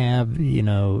you don't have,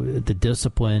 the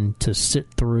discipline to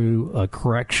sit through a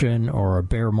correction or a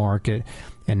bear market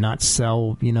and not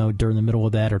sell, during the middle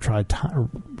of that, or try to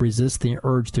resist the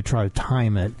urge to try to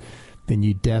time it, then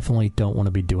you definitely don't want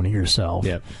to be doing it yourself.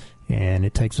 Yep. And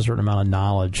it takes a certain amount of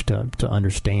knowledge to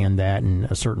understand that and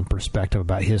a certain perspective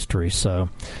about history. So,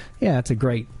 yeah, it's a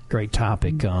great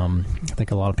topic. I think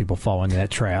a lot of people fall into that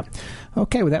trap.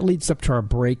 Okay, well, that leads up to our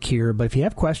break here. But if you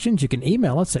have questions, you can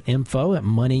email us at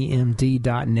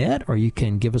info@moneymd.net, or you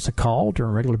can give us a call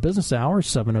during regular business hours,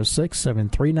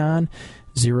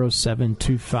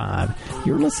 706-739-0725.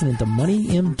 You're listening to Money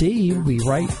MD. We'll be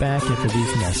right back after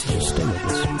these messages. Stay with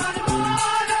us.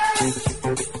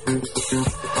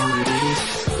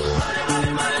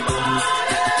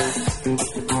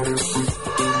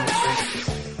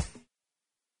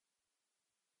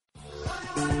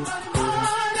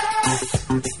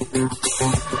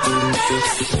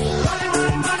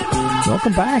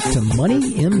 Welcome back to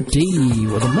Money MD,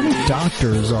 where the money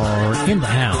doctors are in the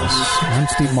house. I'm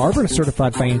Steve Marver, a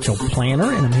certified financial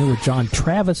planner, and I'm here with John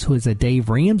Travis, who is a Dave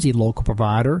Ramsey local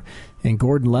provider, and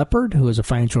Gordon Leopard, who is a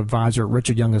financial advisor at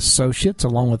Richard Young Associates,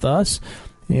 along with us.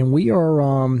 And we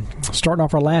are starting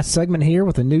off our last segment here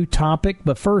with a new topic.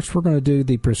 But first, we're going to do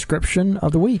the prescription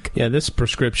of the week. Yeah, this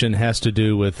prescription has to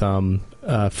do with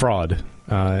fraud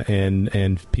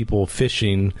and people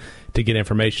phishing to get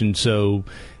information. So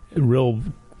real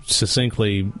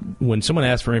succinctly, when someone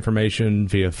asks for information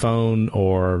via phone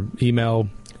or email,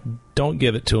 don't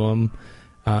give it to them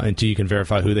until you can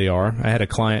verify who they are. I had a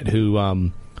client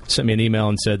who sent me an email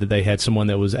and said that they had someone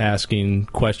that was asking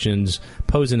questions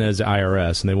posing as the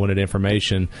IRS, and they wanted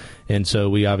information. And so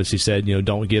we obviously said,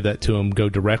 don't give that to them. Go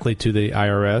directly to the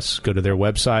IRS, go to their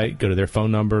website, go to their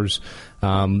phone numbers.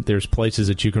 There's places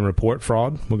that you can report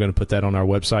fraud. We're going to put that on our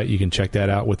website. You can check that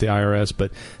out with the IRS.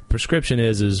 But prescription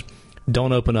is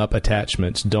don't open up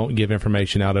attachments. Don't give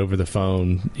information out over the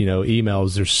phone.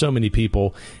 Emails. There's so many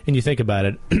people, and you think about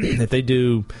it. If they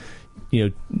do,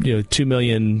 2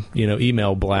 million,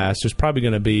 email blasts, there's probably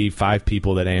going to be 5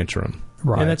 people that answer them,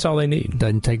 right? And that's all they need.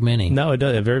 Doesn't take many. No, it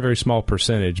does. A very, very small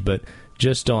percentage, but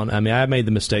just on. I made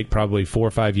the mistake probably 4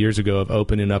 or 5 years ago of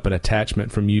opening up an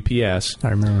attachment from UPS. I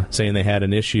remember saying they had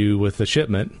an issue with the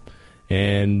shipment,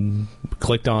 and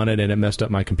clicked on it, and it messed up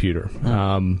my computer.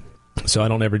 So I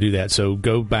don't ever do that. So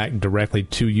go back directly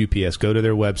to UPS. Go to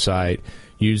their website.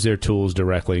 Use their tools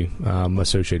directly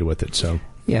associated with it. So.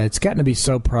 Yeah, it's gotten to be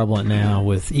so prevalent now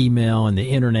with email and the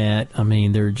internet. I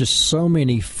mean, there are just so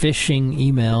many phishing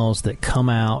emails that come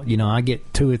out. I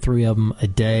get 2 or 3 of them a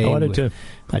day. Oh, I do too.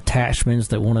 Attachments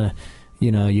that want to,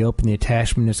 you open the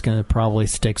attachment, it's going to probably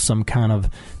stick some kind of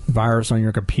virus on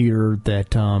your computer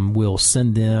that will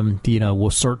send them, will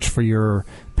search for your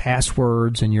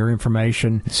passwords and your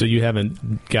information. So you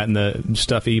haven't gotten the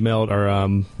stuff emailed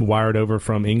or wired over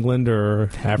from England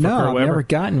or Africa no, or wherever? I've never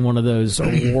gotten one of those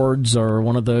awards or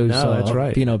one of those, no, that's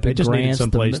right. Big they just grants. Needed some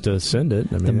place to send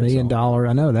it. The $1 million,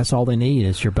 I know, that's all they need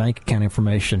is your bank account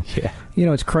information. Yeah.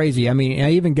 It's crazy. I mean,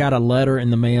 I even got a letter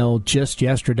in the mail just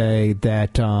yesterday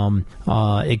that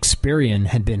Experian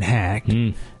had been hacked.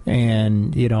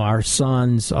 And our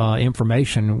son's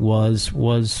information was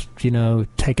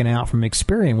taken out from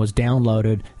Experian, was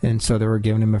downloaded, and so they were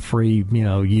giving him a free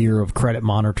year of credit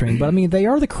monitoring. But I mean, they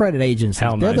are the credit agency.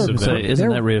 How nice of them. Isn't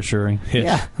that reassuring?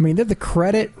 Yeah, I mean, they're the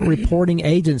credit reporting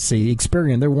agency.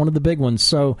 Experian, they're one of the big ones.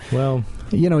 So well,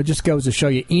 it just goes to show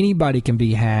you anybody can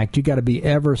be hacked. You got to be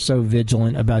ever so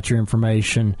vigilant about your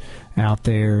information out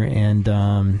there. And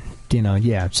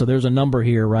so there's a number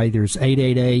here, right? There's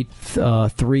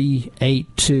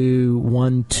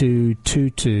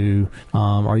 888-382-1222,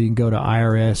 or you can go to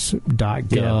irs.gov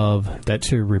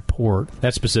to report.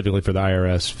 That's specifically for the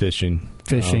IRS phishing.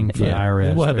 Phishing for the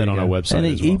IRS. We'll have that on our website and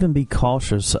as well. Even be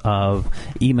cautious of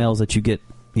emails that you get,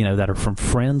 that are from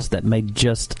friends that may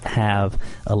just have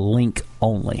a link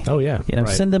only. Oh, yeah. Right.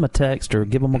 Send them a text or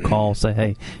give them a call. Say,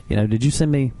 hey, did you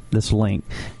send me this link?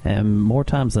 And more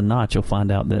times than not, you'll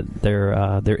find out that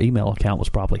their email account was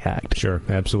probably hacked. Sure,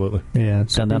 absolutely. Yeah,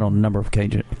 done that on a number of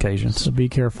occasions. So be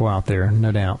careful out there,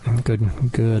 no doubt.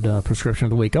 Good prescription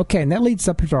of the week. Okay, and that leads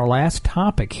up to our last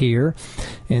topic here,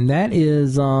 and that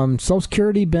is Social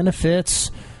Security benefits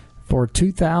for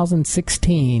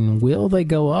 2016. Will they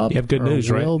go up? You have good news,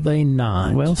 right? Will they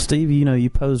not? Well, Steve, you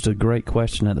posed a great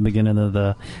question at the beginning of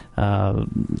the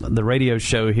radio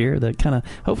show here that kind of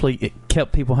hopefully it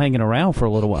kept people hanging around for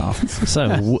a little while.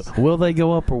 So, will they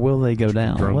go up or will they go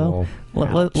down? Well,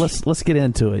 let's get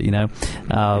into it.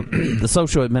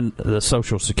 The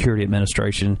Social Security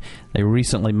Administration, they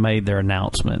recently made their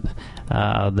announcement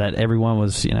that everyone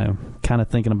was kind of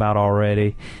thinking about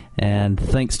already. And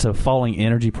thanks to falling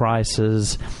energy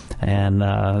prices and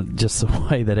just the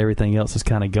way that everything else is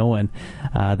kind of going,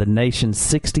 the nation's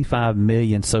 65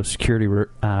 million Social Security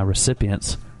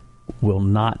recipients will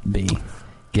not be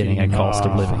getting a cost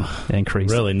of living increase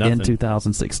in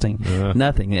 2016.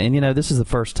 Nothing. And, this is the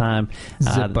first time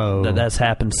that's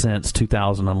happened since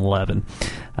 2011.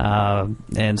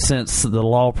 And since the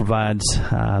law provides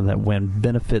that when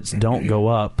benefits don't go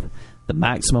up, the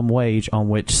maximum wage on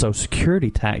which Social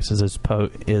Security taxes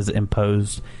is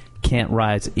imposed can't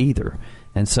rise either.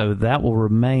 And so that will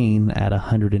remain at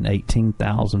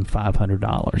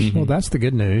 $118,500. Well, that's the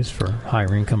good news for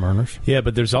higher income earners. Yeah,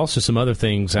 but there's also some other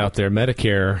things out there.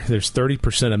 Medicare, there's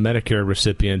 30% of Medicare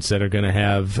recipients that are going to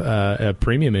have a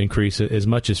premium increase as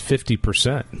much as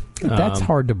 50%. That's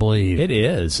hard to believe. It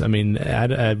is. I mean,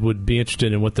 I would be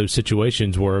interested in what those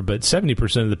situations were, but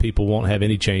 70% of the people won't have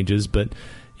any changes. But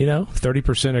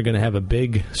 30% are going to have a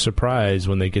big surprise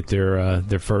when they get their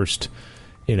first,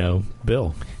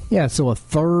 bill. Yeah, so a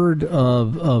third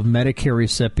of Medicare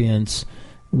recipients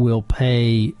will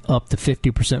pay up to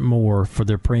 50% more for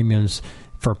their premiums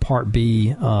for Part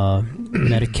B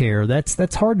Medicare.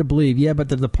 That's hard to believe. Yeah, but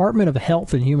the Department of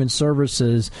Health and Human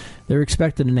Services, they're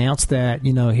expected to announce that,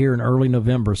 here in early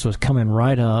November, so it's coming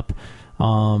right up,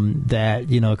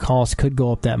 that, costs could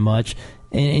go up that much.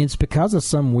 And it's because of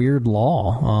some weird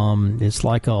law. It's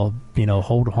like a,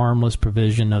 hold harmless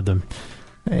provision of the,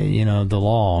 the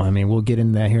law. I mean, we'll get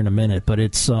into that here in a minute, but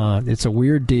it's a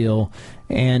weird deal.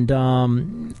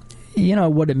 And,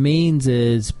 what it means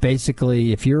is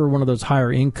basically if you're one of those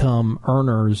higher income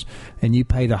earners and you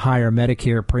pay the higher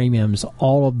Medicare premiums,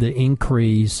 all of the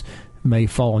increase may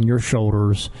fall on your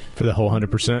shoulders for the whole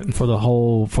 100%,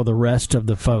 for the rest of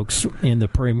the folks in the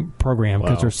program,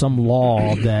 because there's some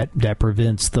law that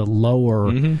prevents the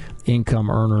lower income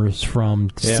earners from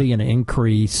seeing an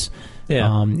increase.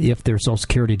 If their Social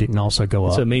Security didn't also go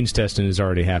up. So means testing is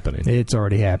already happening. It's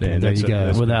already happening. There you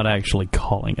go. Without actually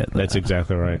calling it. That's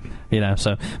exactly right.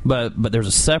 But there's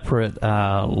a separate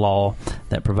law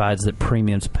that provides that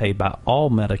premiums paid by all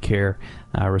Medicare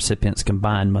recipients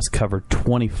combined must cover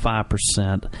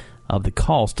 25% of the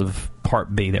cost of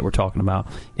Part B that we're talking about,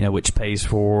 which pays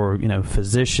for,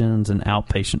 physicians and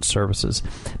outpatient services.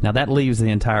 Now, that leaves the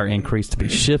entire increase to be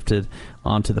shifted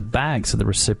onto the backs of the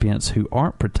recipients who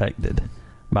aren't protected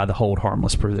by the hold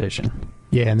harmless provision.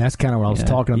 Yeah, and that's kind of what I was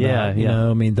talking about.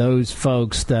 I mean, those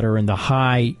folks that are in the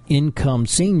high income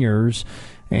seniors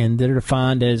and that are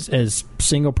defined as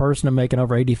single person making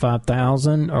over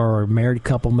 $85,000 or a married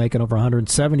couple making over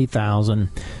 $170,000.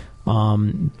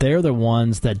 They're the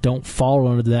ones that don't fall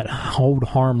under that hold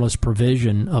harmless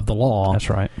provision of the law. That's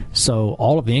right. So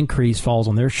all of the increase falls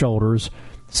on their shoulders.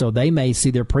 So they may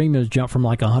see their premiums jump from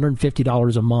like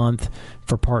 $150 a month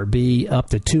for Part B up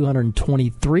to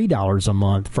 $223 a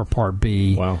month for Part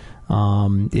B. Wow.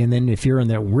 And then if you're in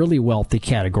that really wealthy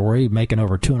category, making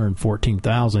over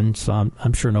 $214,000, so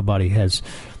I'm sure nobody has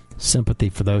sympathy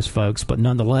for those folks, but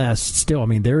nonetheless, still, I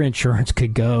mean, their insurance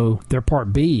could go, their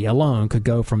Part B alone could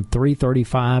go from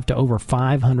 $335 to over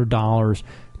 $500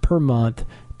 per month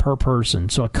per person.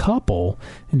 So a couple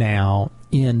now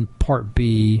in Part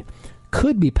B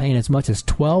could be paying as much as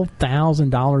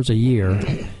 $12,000 a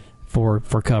year for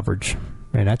coverage.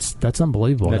 Man, that's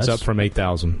unbelievable. That's up from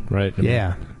 $8,000, right?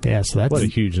 Yeah. So that's what a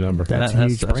huge number. That's a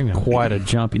huge premium. That's quite a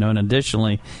jump, And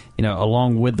additionally,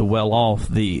 along with the well-off,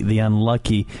 the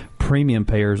unlucky premium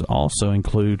payers also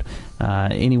include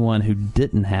anyone who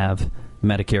didn't have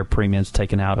Medicare premiums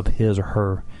taken out of his or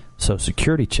her Social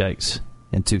Security checks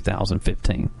in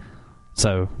 2015.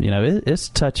 So it's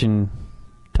touching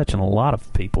a lot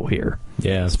of people here.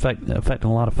 Yeah, it's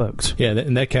affecting a lot of folks. Yeah,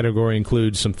 and that category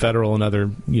includes some federal and other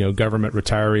government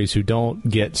retirees who don't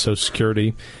get Social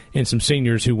Security, and some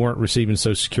seniors who weren't receiving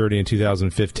Social Security in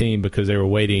 2015 because they were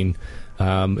waiting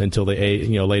until the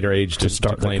later age to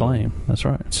start to claim. The claim. That's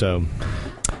right. So,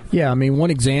 yeah, I mean,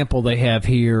 one example they have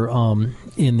here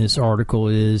in this article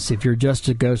is if your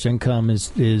adjusted gross income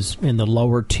is in the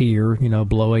lower tier,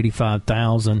 below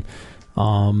 $85,000.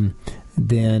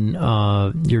 Then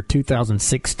your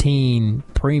 2016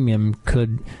 premium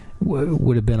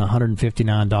would have been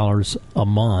 $159 a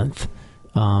month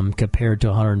compared to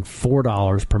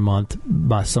 $104 per month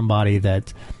by somebody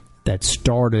that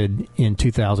started in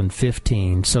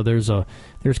 2015. So there's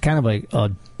kind of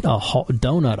a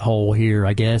donut hole here,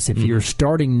 I guess. If you're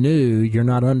starting new, you're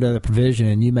not under the provision,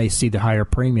 and you may see the higher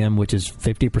premium, which is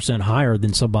 50% higher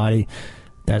than somebody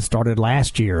that started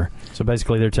last year. So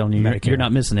basically, they're telling you you're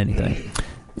not missing anything.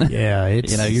 Yeah,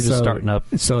 it's you're just starting up.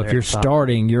 So if you're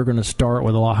starting, you're going to start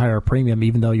with a lot higher premium,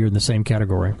 even though you're in the same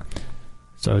category.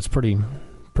 So it's pretty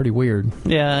weird.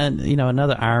 Yeah, and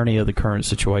another irony of the current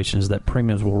situation is that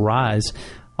premiums will rise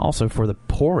also for the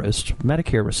poorest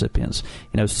Medicare recipients.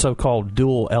 So-called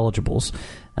dual eligibles.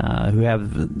 Who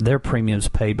have their premiums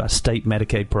paid by state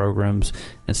Medicaid programs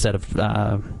instead of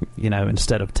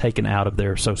taken out of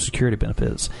their Social Security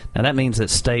benefits. Now that means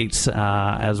that states,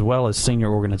 as well as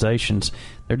senior organizations,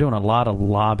 they're doing a lot of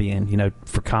lobbying,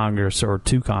 for Congress or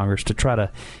to Congress to try to,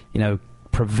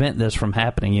 prevent this from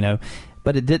happening.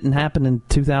 But it didn't happen in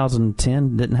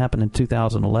 2010. Didn't happen in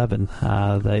 2011.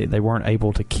 They weren't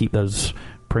able to keep those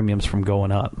premiums from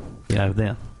going up.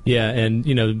 Then. Yeah, and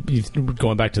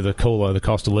going back to the COLA, the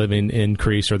cost of living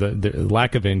increase or the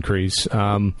lack of increase, there's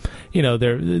going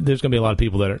to be a lot of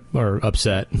people that are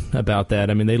upset about that.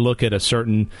 I mean, they look at a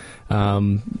certain, they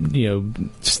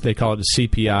call it a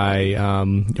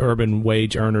CPI, Urban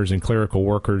Wage Earners and Clerical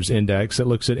Workers Index, that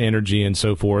looks at energy and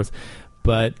so forth.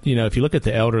 But, if you look at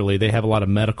the elderly, they have a lot of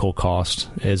medical costs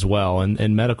as well.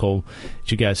 And medical,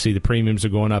 as you guys see, the premiums are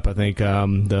going up. I think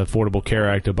the Affordable Care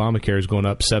Act, Obamacare, is going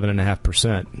up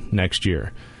 7.5% next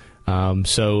year.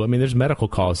 So, I mean, there's medical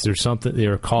costs. There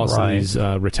are costs that these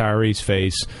retirees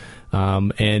face.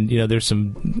 And, there's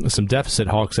some deficit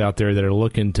hawks out there that are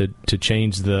looking to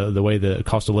change the way the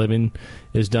cost of living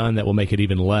is done that will make it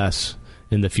even less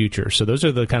in the future. So those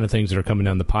are the kind of things that are coming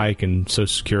down the pike, and Social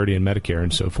Security and Medicare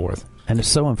and so forth. And it's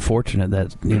so unfortunate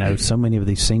that, so many of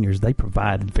these seniors, they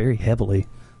provide very heavily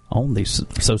on these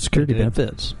Social Security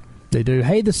benefits. They do.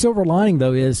 Hey, the silver lining,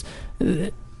 though, is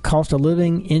cost of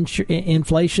living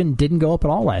inflation didn't go up at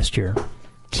all last year.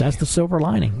 That's the silver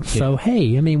lining. So,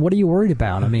 hey, I mean, what are you worried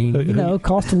about? I mean,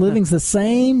 cost of living's the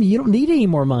same. You don't need any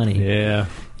more money. Yeah.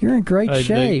 You're in great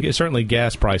shape. Certainly,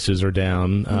 gas prices are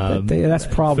down. That's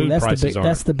probably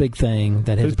that's the big thing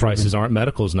that has food prices aren't.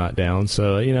 Medical's not down.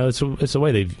 So it's the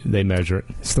way they measure it.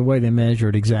 It's the way they measure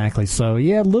it, exactly. So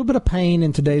yeah, a little bit of pain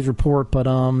in today's report, but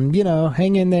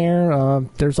hang in there.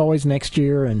 There's always next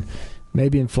year, and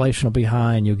maybe inflation will be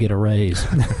high and you'll get a raise.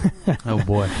 Oh,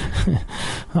 boy.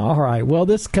 All right. Well,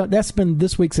 that's been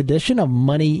this week's edition of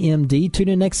Money MD. Tune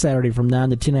in next Saturday from 9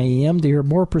 to 10 a.m. to hear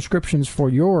more prescriptions for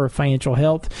your financial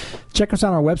health. Check us out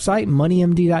on our website,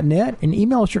 moneymd.net, and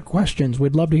email us your questions.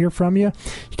 We'd love to hear from you.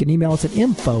 You can email us at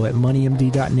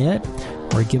info@moneymd.net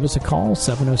or give us a call,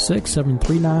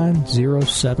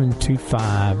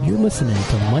 706-739-0725. You're listening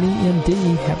to Money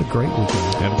MD. Have a great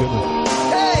weekend. Have a good one.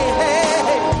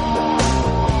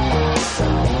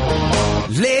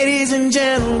 Ladies and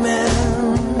gentlemen,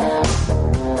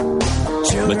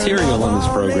 material on this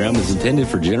program is intended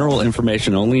for general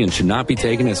information only and should not be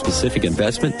taken as specific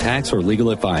investment, tax, or legal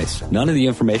advice. None of the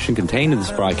information contained in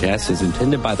this broadcast is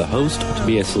intended by the host to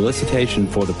be a solicitation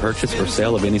for the purchase or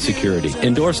sale of any security.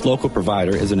 Endorsed local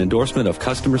provider is an endorsement of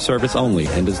customer service only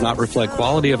and does not reflect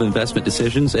quality of investment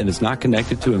decisions and is not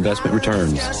connected to investment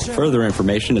returns. Further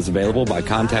information is available by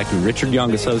contacting Richard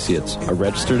Young Associates, a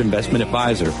registered investment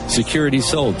advisor. Securities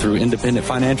sold through Independent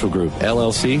Financial Group,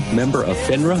 LLC, member of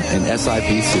FINRA and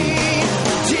SIPC.